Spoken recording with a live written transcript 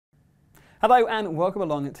Hello and welcome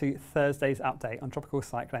along to Thursday's update on Tropical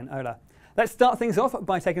Cyclone Hola. Let's start things off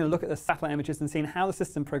by taking a look at the satellite images and seeing how the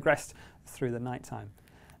system progressed through the night time.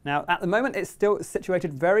 Now, at the moment, it's still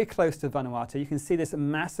situated very close to Vanuatu. You can see this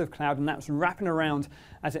massive cloud, and that's wrapping around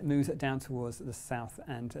as it moves down towards the south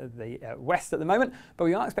and the west at the moment. But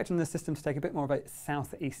we are expecting the system to take a bit more of a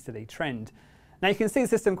southeasterly trend. Now, you can see the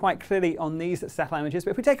system quite clearly on these satellite images, but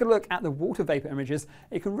if we take a look at the water vapor images,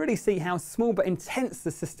 you can really see how small but intense the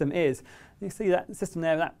system is. You see that system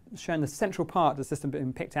there, that showing the central part of the system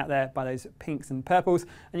being picked out there by those pinks and purples,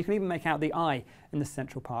 and you can even make out the eye in the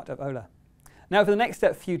central part of Hola. Now, for the next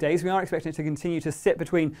few days, we are expecting it to continue to sit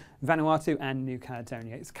between Vanuatu and New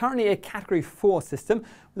Caledonia. It's currently a Category 4 system, with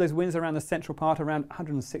those winds around the central part around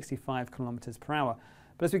 165 kilometres per hour.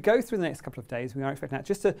 But as we go through the next couple of days, we are expecting that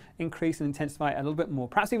just to increase and intensify a little bit more,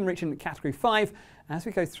 perhaps even reaching Category 5 as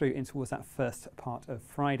we go through in towards that first part of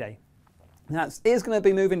Friday. Now, it is going to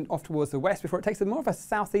be moving off towards the west before it takes more of a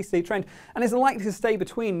southeasterly trend and is likely to stay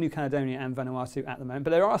between New Caledonia and Vanuatu at the moment.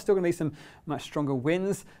 But there are still going to be some much stronger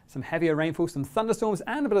winds, some heavier rainfall, some thunderstorms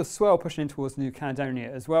and a bit of swell pushing in towards New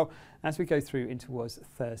Caledonia as well as we go through in towards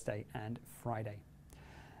Thursday and Friday.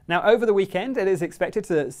 Now, over the weekend, it is expected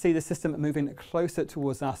to see the system moving closer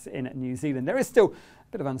towards us in New Zealand. There is still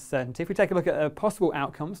a bit of uncertainty. If we take a look at possible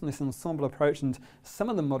outcomes on this ensemble approach and some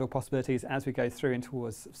of the model possibilities as we go through in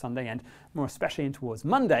towards Sunday and more especially in towards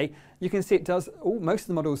Monday, you can see it does, most of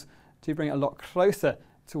the models do bring it a lot closer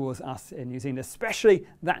towards us in New Zealand, especially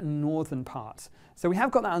that northern part. So we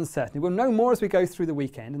have got that uncertainty. We'll know more as we go through the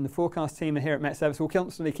weekend, and the forecast team here at Met Service will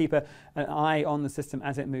constantly keep an eye on the system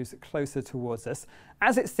as it moves closer towards us.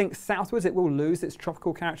 As it sinks southwards, it will lose its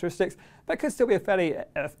tropical characteristics, but could still be a fairly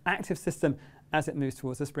active system as it moves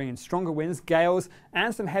towards us, bringing stronger winds, gales,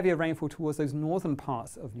 and some heavier rainfall towards those northern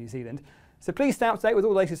parts of New Zealand. So please stay up to date with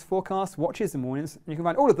all the latest forecasts, watches and warnings, and you can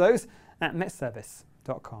find all of those at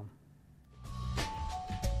metservice.com.